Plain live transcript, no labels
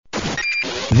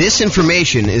This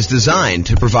information is designed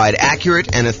to provide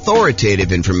accurate and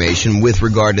authoritative information with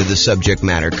regard to the subject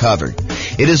matter covered.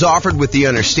 It is offered with the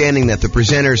understanding that the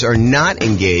presenters are not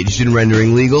engaged in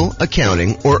rendering legal,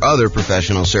 accounting, or other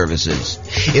professional services.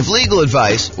 If legal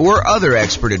advice or other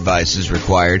expert advice is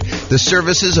required, the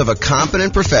services of a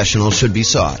competent professional should be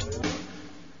sought.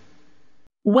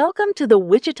 Welcome to the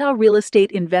Wichita Real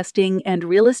Estate Investing and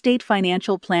Real Estate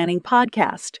Financial Planning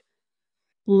Podcast.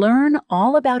 Learn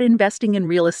all about investing in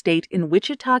real estate in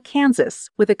Wichita, Kansas,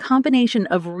 with a combination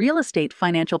of real estate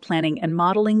financial planning and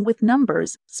modeling with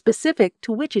numbers specific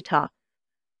to Wichita,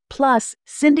 plus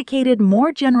syndicated,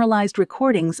 more generalized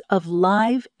recordings of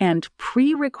live and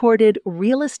pre-recorded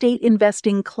real estate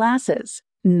investing classes,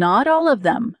 not all of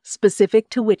them specific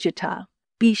to Wichita.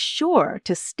 Be sure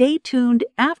to stay tuned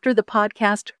after the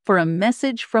podcast for a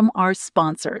message from our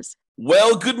sponsors.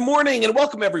 Well, good morning and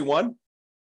welcome, everyone.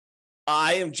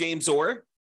 I am James Orr,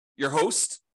 your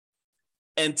host,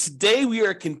 and today we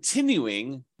are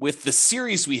continuing with the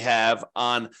series we have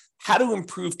on how to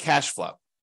improve cash flow.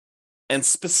 And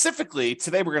specifically,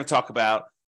 today we're going to talk about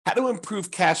how to improve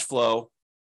cash flow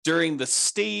during the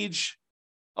stage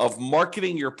of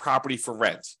marketing your property for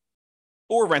rent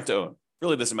or rent to own.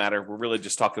 Really doesn't matter. We're really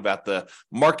just talking about the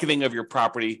marketing of your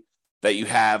property that you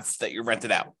have that you're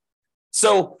rented out.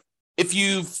 So if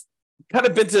you've kind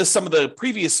of been to some of the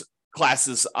previous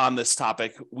classes on this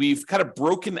topic, we've kind of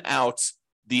broken out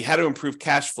the how to improve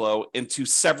cash flow into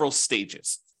several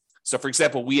stages. So for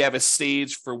example, we have a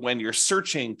stage for when you're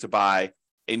searching to buy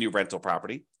a new rental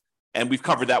property. And we've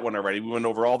covered that one already. We went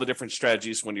over all the different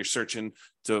strategies when you're searching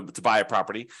to buy a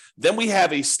property. Then we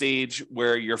have a stage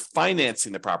where you're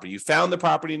financing the property. You found the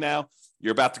property now,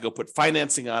 you're about to go put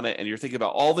financing on it, and you're thinking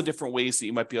about all the different ways that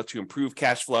you might be able to improve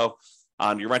cash flow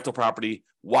on your rental property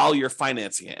while you're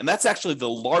financing it. And that's actually the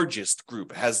largest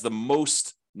group. It has the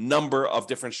most number of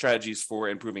different strategies for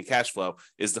improving cash flow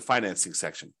is the financing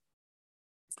section.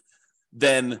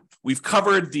 Then we've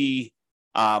covered the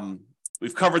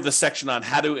section on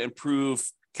how to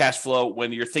improve cash flow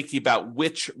when you're thinking about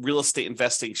which real estate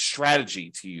investing strategy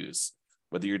to use,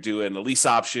 whether you're doing a lease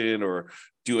option or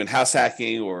doing house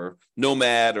hacking or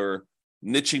nomad or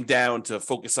niching down to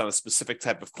focus on a specific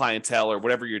type of clientele or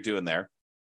whatever you're doing there.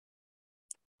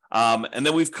 And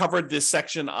then we've covered this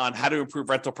section on how to improve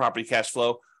rental property cash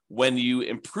flow when you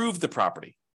improve the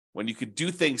property, when you could do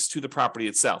things to the property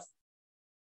itself.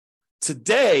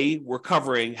 Today, we're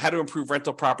covering how to improve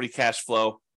rental property cash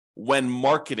flow when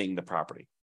marketing the property.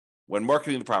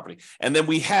 And then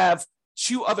we have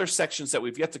two other sections that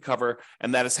we've yet to cover,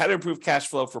 and that is how to improve cash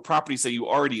flow for properties that you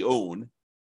already own,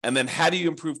 and then how do you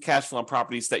improve cash flow on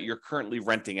properties that you're currently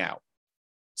renting out.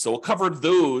 So we'll cover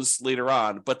those later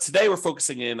on, but today we're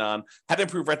focusing in on how to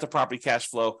improve rental property cash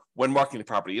flow when marketing the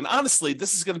property. And honestly,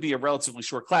 this is going to be a relatively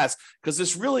short class because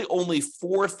there's really only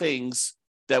 4 things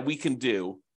that we can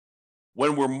do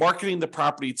when we're marketing the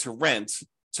property to rent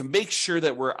to make sure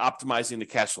that we're optimizing the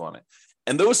cash flow on it.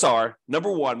 And those are,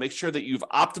 number 1, make sure that you've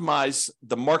optimized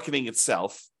the marketing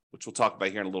itself, which we'll talk about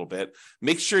here in a little bit.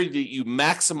 Make sure that you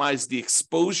maximize the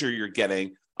exposure you're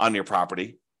getting on your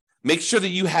property. Make sure that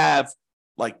you have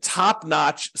like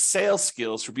top-notch sales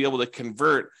skills to be able to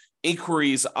convert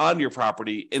inquiries on your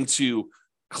property into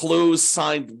closed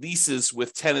signed leases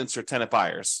with tenants or tenant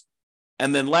buyers.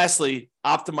 And then lastly,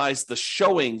 optimize the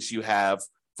showings you have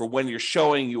for when you're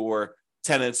showing your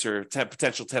tenants or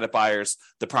potential tenant buyers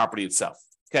the property itself.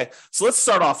 Okay, so let's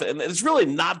start off. And there's really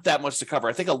not that much to cover.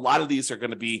 I think a lot of these are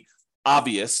going to be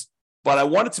obvious, but I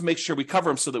wanted to make sure we cover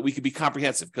them so that we could be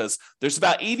comprehensive because there's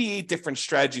about 88 different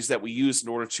strategies that we use in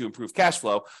order to improve cash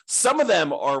flow. Some of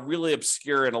them are really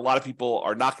obscure and a lot of people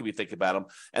are not going to be thinking about them.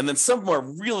 And then some of them are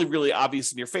really, really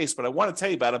obvious in your face, but I want to tell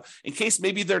you about them in case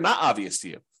maybe they're not obvious to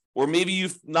you, or maybe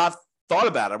you've not thought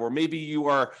about them, or maybe you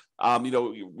are,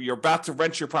 you're about to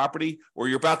rent your property or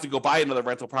you're about to go buy another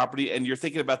rental property and you're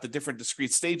thinking about the different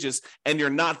discrete stages and you're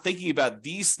not thinking about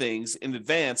these things in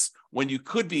advance when you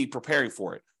could be preparing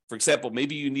for it. For example,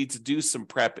 maybe you need to do some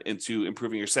prep into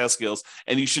improving your sales skills,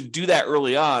 and you should do that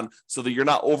early on so that you're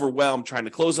not overwhelmed trying to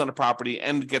close on a property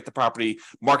and get the property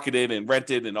marketed and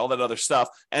rented and all that other stuff.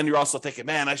 And you're also thinking,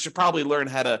 man, I should probably learn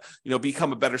how to,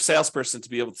 become a better salesperson to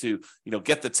be able to,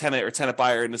 get the tenant or tenant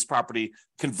buyer in this property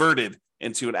converted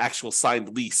into an actual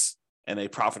signed lease and a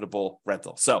profitable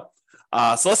rental. So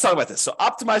let's talk about this. So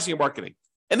optimizing your marketing.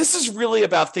 And this is really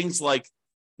about things like,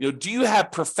 do you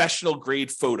have professional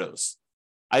grade photos?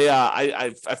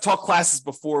 I've taught classes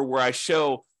before where I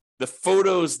show the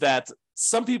photos that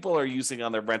some people are using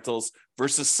on their rentals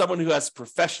versus someone who has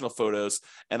professional photos.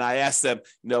 And I ask them,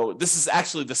 this is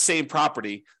actually the same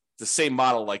property. the same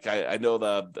model. Like I know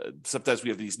sometimes we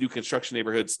have these new construction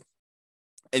neighborhoods,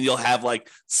 and you'll have like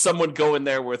someone go in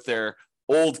there with their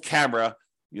old camera,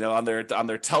 on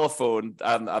their telephone,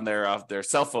 on their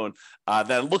cell phone,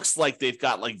 that looks like they've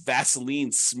got like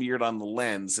Vaseline smeared on the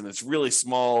lens, and it's really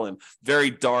small and very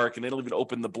dark, and they don't even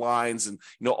open the blinds, and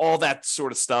all that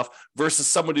sort of stuff. Versus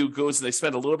someone who goes and they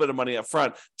spend a little bit of money up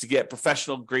front to get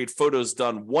professional grade photos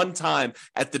done one time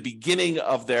at the beginning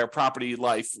of their property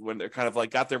life, when they're kind of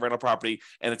like got their rental property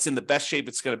and it's in the best shape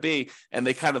it's going to be, and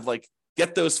they kind of like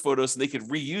get those photos and they can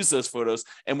reuse those photos,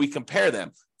 and we compare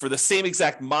them for the same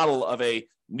exact model of a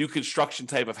new construction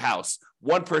type of house.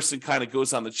 One person kind of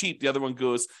goes on the cheap, the other one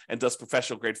goes and does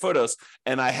professional grade photos.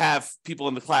 And I have people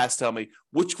in the class tell me,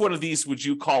 which one of these would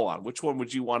you call on? Which one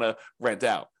would you want to rent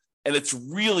out? And it's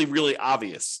really, really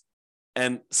obvious.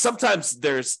 And sometimes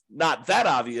there's not that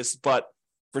obvious, but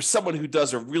for someone who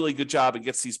does a really good job and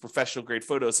gets these professional grade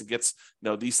photos and gets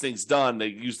these things done, they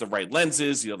use the right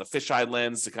lenses, the fisheye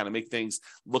lens to kind of make things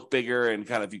look bigger, and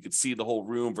kind of you could see the whole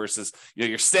room versus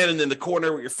you're standing in the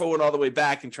corner with your phone all the way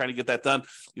back and trying to get that done.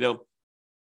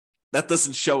 That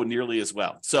doesn't show nearly as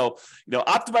well. So,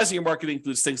 optimizing your marketing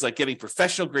includes things like getting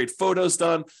professional grade photos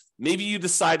done. Maybe you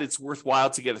decide it's worthwhile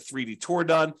to get a 3D tour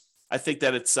done. I think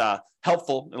that it's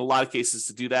helpful in a lot of cases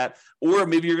to do that. Or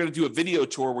maybe you're going to do a video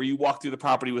tour where you walk through the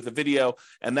property with a video.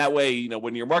 And that way,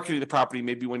 when you're marketing the property,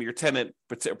 maybe when your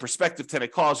prospective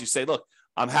tenant calls, you say, look,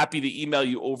 I'm happy to email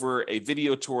you over a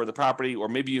video tour of the property, or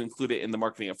maybe you include it in the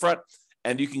marketing up front,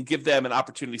 and you can give them an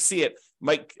opportunity to see it.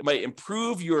 Might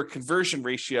improve your conversion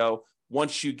ratio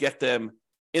once you get them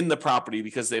in the property,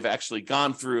 because they've actually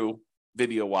gone through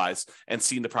video-wise and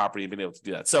seen the property and been able to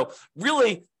do that. So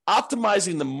really,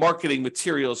 optimizing the marketing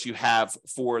materials you have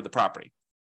for the property,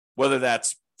 whether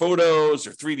that's photos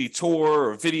or 3D tour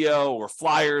or video or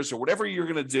flyers or whatever you're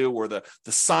going to do, or the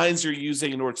signs you're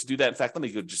using in order to do that. In fact, let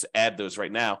me go just add those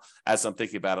right now as I'm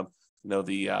thinking about them.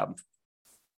 The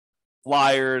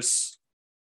flyers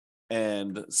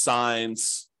and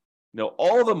signs,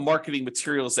 all the marketing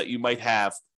materials that you might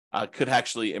have could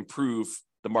actually improve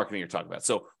the marketing you're talking about.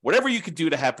 So whatever you could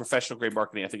do to have professional grade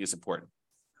marketing, I think is important.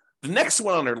 The next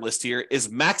one on our list here is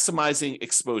maximizing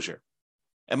exposure.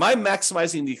 Am I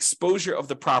maximizing the exposure of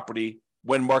the property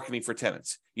when marketing for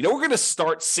tenants? We're going to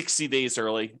start 60 days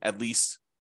early, at least,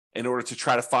 in order to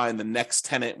try to find the next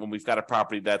tenant when we've got a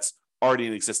property that's already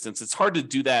in existence. It's hard to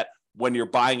do that when you're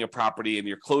buying a property and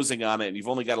you're closing on it, and you've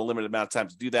only got a limited amount of time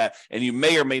to do that, and you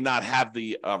may or may not have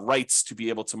the rights to be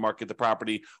able to market the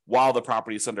property while the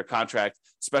property is under contract,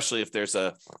 especially if there's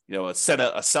a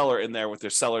seller in there with their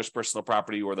seller's personal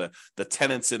property, or the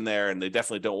tenants in there, and they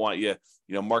definitely don't want you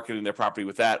marketing their property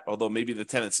with that, although maybe the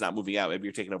tenant's not moving out, maybe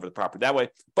you're taking over the property that way.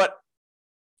 But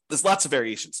there's lots of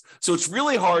variations. So it's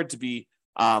really hard to be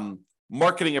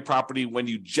marketing a property when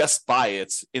you just buy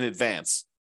it in advance.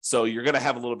 So you're going to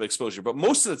have a little bit of exposure. But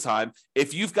most of the time,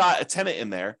 if you've got a tenant in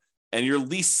there and your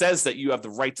lease says that you have the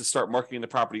right to start marketing the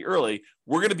property early,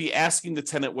 we're going to be asking the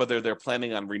tenant whether they're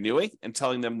planning on renewing and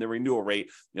telling them the renewal rate,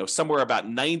 somewhere about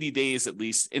 90 days at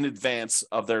least in advance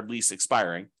of their lease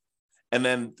expiring. And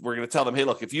then we're going to tell them, hey,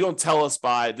 look, if you don't tell us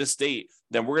by this date,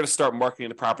 then we're going to start marketing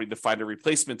the property to find a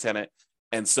replacement tenant.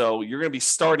 And so you're going to be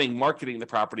starting marketing the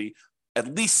property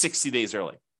at least 60 days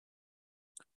early.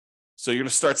 So you're going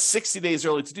to start 60 days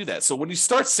early to do that. So when you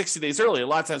start 60 days early, a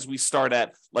lot of times we start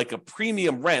at like a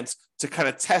premium rent to kind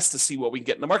of test to see what we can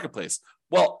get in the marketplace.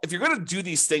 Well, if you're going to do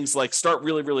these things like start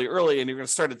really, really early and you're going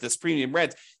to start at this premium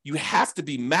rent, you have to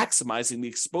be maximizing the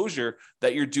exposure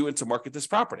that you're doing to market this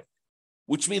property,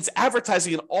 which means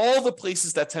advertising in all the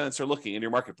places that tenants are looking in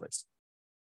your marketplace.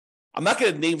 I'm not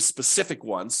going to name specific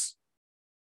ones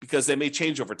because they may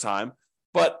change over time.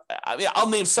 But I mean, I'll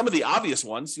name some of the obvious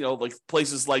ones, like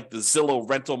places like the Zillow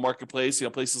rental marketplace,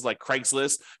 places like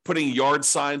Craigslist, putting yard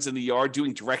signs in the yard,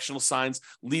 doing directional signs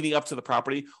leading up to the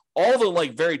property, all the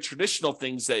like very traditional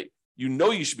things that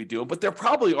you should be doing. But there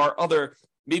probably are other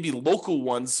maybe local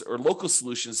ones or local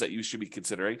solutions that you should be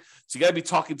considering. So you got to be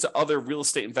talking to other real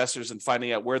estate investors and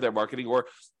finding out where they're marketing, or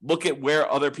look at where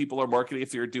other people are marketing.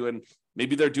 If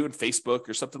maybe they're doing Facebook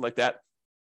or something like that.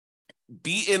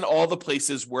 Be in all the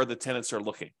places where the tenants are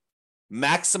looking.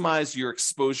 Maximize your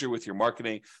exposure with your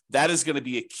marketing. That is going to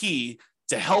be a key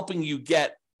to helping you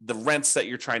get the rents that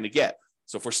you're trying to get.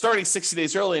 So if we're starting 60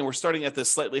 days early and we're starting at this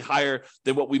slightly higher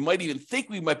than what we might even think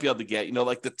we might be able to get,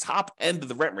 like the top end of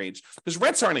the rent range, because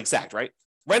rents aren't exact, right?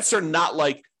 Rents are not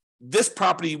like this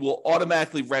property will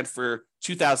automatically rent for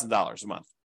 $2,000 a month.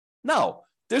 No,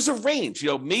 there's a range.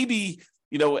 Maybe,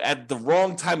 at the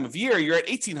wrong time of year, you're at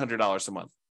 $1,800 a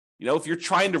month. If you're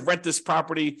trying to rent this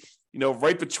property,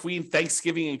 right between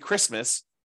Thanksgiving and Christmas,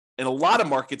 in a lot of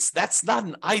markets, that's not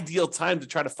an ideal time to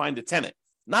try to find a tenant.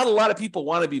 Not a lot of people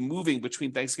want to be moving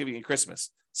between Thanksgiving and Christmas,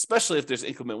 especially if there's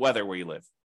inclement weather where you live,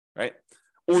 right?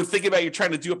 Or think about you're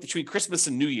trying to do it between Christmas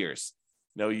and New Year's.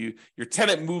 Your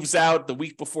tenant moves out the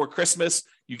week before Christmas,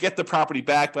 you get the property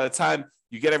back. By the time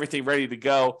you get everything ready to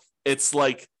go, it's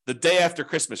like the day after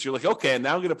Christmas. You're like, okay,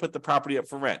 now I'm going to put the property up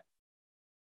for rent.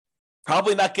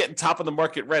 Probably not getting top of the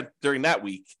market rent during that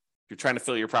week. You're trying to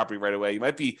fill your property right away. You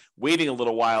might be waiting a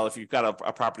little while if you've got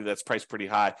a property that's priced pretty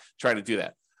high, trying to do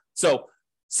that. So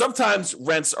sometimes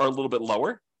rents are a little bit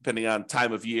lower, depending on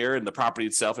time of year and the property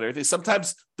itself and everything.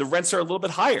 Sometimes the rents are a little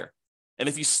bit higher. And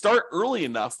if you start early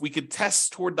enough, we could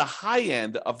test toward the high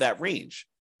end of that range,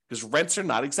 because rents are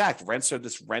not exact. Rents are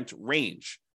this rent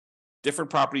range. Different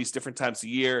properties, different times of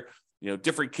year,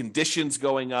 different conditions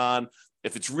going on.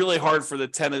 If it's really hard for the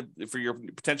tenant, for your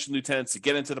potential new tenants to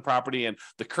get into the property, and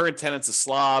the current tenant's a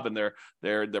slob, and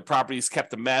their property's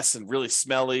kept a mess and really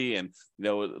smelly, and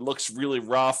it looks really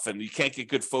rough, and you can't get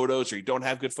good photos, or you don't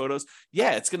have good photos,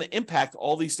 it's going to impact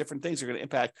all these different things. Are going to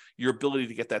impact your ability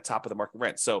to get that top of the market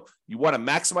rent. So you want to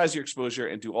maximize your exposure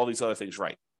and do all these other things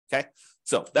right. Okay,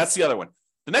 so that's the other one.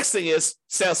 The next thing is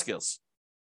sales skills.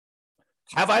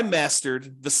 Have I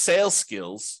mastered the sales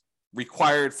skills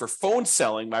required for phone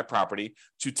selling my property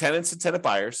to tenants and tenant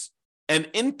buyers, and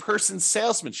in-person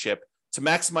salesmanship to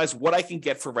maximize what I can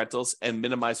get for rentals and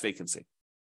minimize vacancy?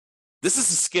 This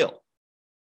is a skill.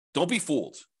 Don't be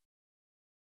fooled.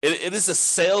 It is a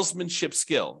salesmanship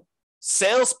skill.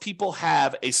 Salespeople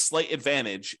have a slight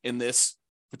advantage in this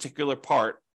particular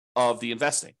part of the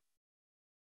investing,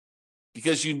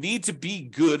 because you need to be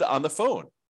good on the phone.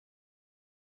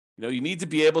 You need to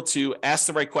be able to ask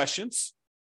the right questions,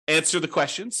 answer the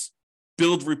questions,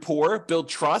 build rapport, build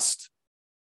trust,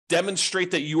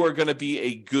 demonstrate that you are going to be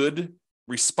a good,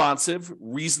 responsive,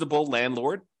 reasonable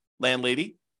landlord,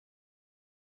 landlady.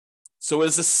 So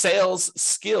it's a sales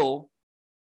skill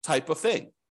type of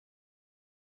thing.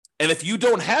 And if you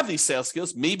don't have these sales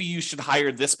skills, maybe you should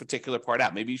hire this particular part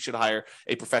out. Maybe you should hire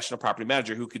a professional property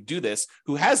manager who could do this,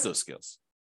 who has those skills.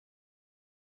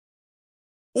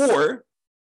 Or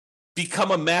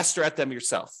become a master at them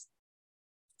yourself.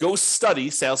 Go study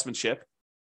salesmanship.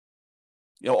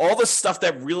 All the stuff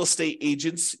that real estate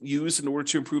agents use in order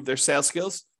to improve their sales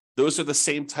skills, those are the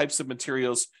same types of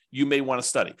materials you may want to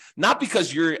study. Not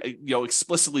because you're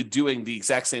explicitly doing the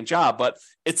exact same job, but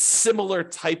it's similar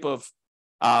type of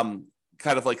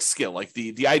kind of like skill, like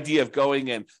the idea of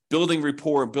going and building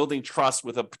rapport and building trust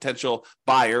with a potential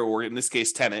buyer, or in this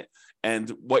case, tenant, and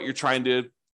what you're trying to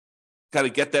kind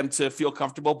of get them to feel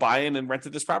comfortable buying and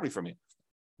renting this property from you,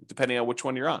 depending on which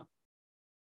one you're on.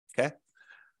 Okay.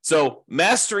 So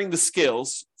mastering the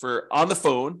skills for on the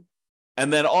phone,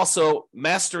 and then also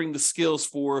mastering the skills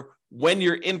for when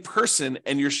you're in person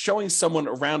and you're showing someone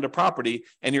around a property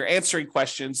and you're answering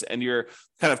questions and you're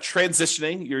kind of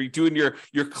transitioning, you're doing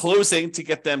your closing to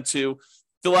get them to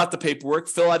fill out the paperwork,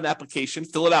 fill out an application,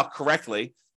 fill it out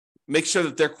correctly, make sure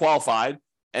that they're qualified,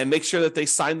 and make sure that they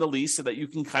sign the lease so that you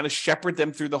can kind of shepherd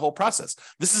them through the whole process.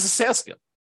 This is a sales skill.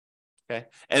 Okay.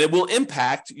 And it will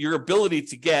impact your ability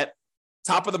to get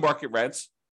top of the market rent,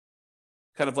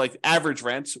 kind of like average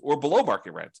rent, or below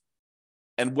market rent,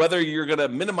 and whether you're going to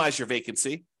minimize your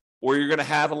vacancy or you're going to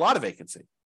have a lot of vacancy.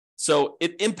 So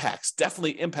it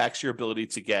definitely impacts your ability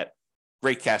to get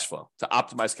great cash flow, to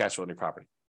optimize cash flow on your property.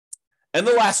 And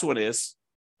the last one is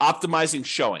optimizing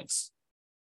showings.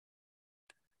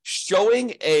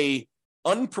 Showing a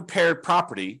unprepared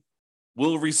property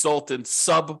will result in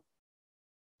subpar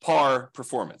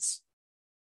performance.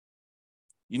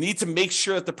 You need to make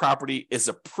sure that the property is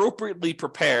appropriately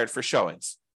prepared for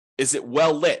showings. Is it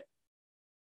well lit?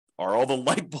 Are all the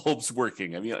light bulbs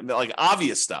working? I mean, like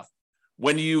obvious stuff.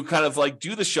 When you kind of like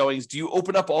do the showings, do you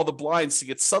open up all the blinds to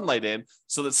get sunlight in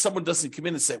so that someone doesn't come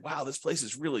in and say, wow, this place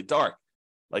is really dark?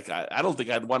 Like, I don't think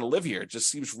I'd want to live here. It just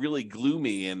seems really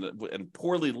gloomy and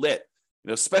poorly lit,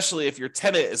 especially if your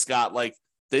tenant has got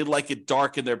they like it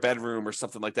dark in their bedroom or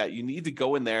something like that. You need to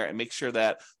go in there and make sure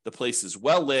that the place is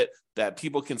well lit, that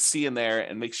people can see in there,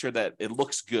 and make sure that it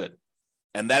looks good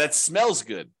and that it smells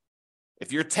good.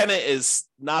 If your tenant is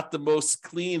not the most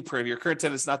clean, if your current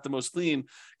tenant is not the most clean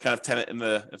kind of tenant in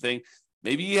the thing,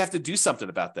 maybe you have to do something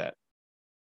about that.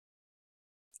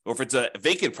 Or if it's a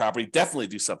vacant property, definitely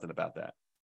do something about that.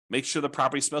 Make sure the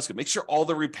property smells good. Make sure all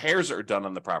the repairs are done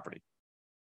on the property.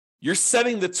 You're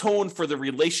setting the tone for the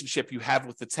relationship you have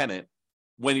with the tenant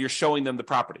when you're showing them the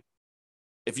property.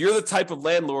 If you're the type of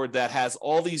landlord that has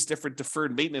all these different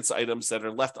deferred maintenance items that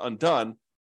are left undone,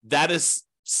 that is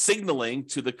signaling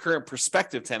to the current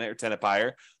prospective tenant or tenant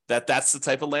buyer that that's the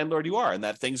type of landlord you are and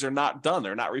that things are not done,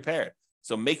 they're not repaired.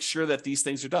 So make sure that these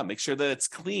things are done. Make sure that it's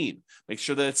clean. Make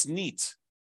sure that it's neat.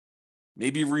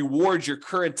 Maybe reward your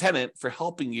current tenant for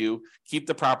helping you keep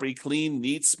the property clean,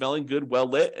 neat, smelling good, well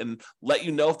lit, and let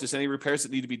you know if there's any repairs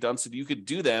that need to be done so that you could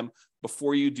do them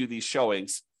before you do these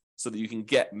showings so that you can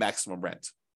get maximum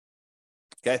rent.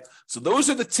 Okay, so those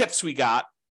are the tips we got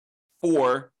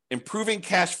for improving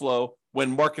cash flow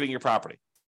when marketing your property.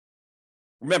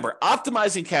 Remember,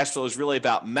 optimizing cash flow is really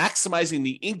about maximizing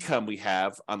the income we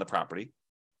have on the property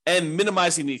and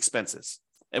minimizing the expenses.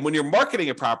 And when you're marketing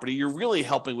a property, you're really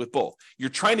helping with both. You're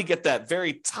trying to get that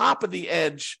very top of the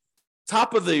edge,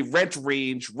 top of the rent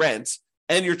range rent,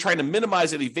 and you're trying to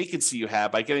minimize any vacancy you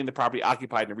have by getting the property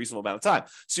occupied in a reasonable amount of time.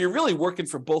 So you're really working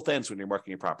for both ends when you're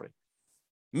marketing your property.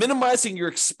 Minimizing your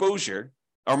exposure,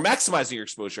 or maximizing your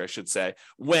exposure, I should say,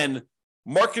 when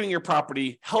marketing your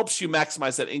property helps you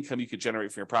maximize that income you could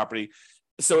generate from your property.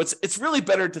 So it's really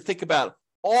better to think about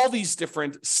all these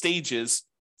different stages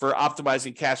for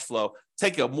optimizing cash flow.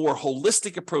 Take a more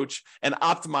holistic approach and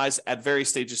optimize at various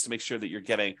stages to make sure that you're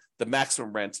getting the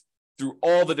maximum rent through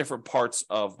all the different parts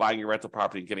of buying your rental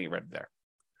property and getting it rented there.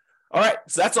 All right,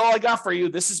 so that's all I got for you.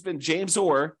 This has been James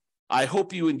Orr. I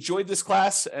hope you enjoyed this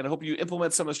class and I hope you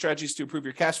implement some of the strategies to improve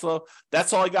your cash flow.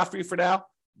 That's all I got for you for now.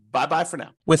 Bye-bye for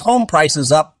now. With home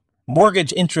prices up,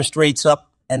 mortgage interest rates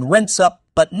up, and rents up,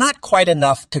 but not quite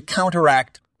enough to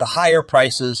counteract the higher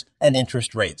prices and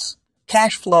interest rates.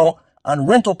 Cash flow on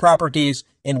rental properties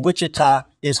in Wichita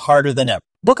is harder than ever.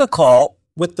 Book a call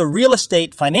with the Real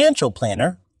Estate Financial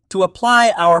Planner to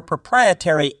apply our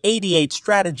proprietary 88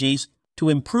 strategies to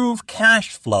improve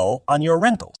cash flow on your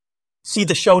rentals. See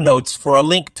the show notes for a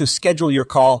link to schedule your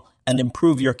call and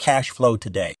improve your cash flow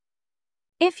today.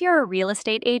 If you're a real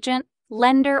estate agent,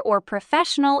 lender, or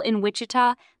professional in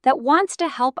Wichita that wants to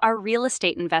help our real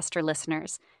estate investor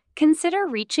listeners, consider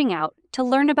reaching out to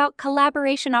learn about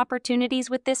collaboration opportunities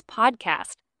with this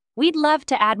podcast. We'd love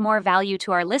to add more value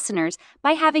to our listeners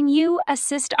by having you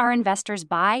assist our investors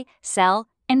buy, sell,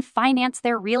 and finance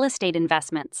their real estate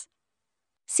investments.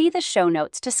 See the show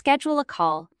notes to schedule a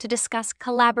call to discuss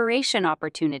collaboration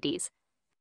opportunities.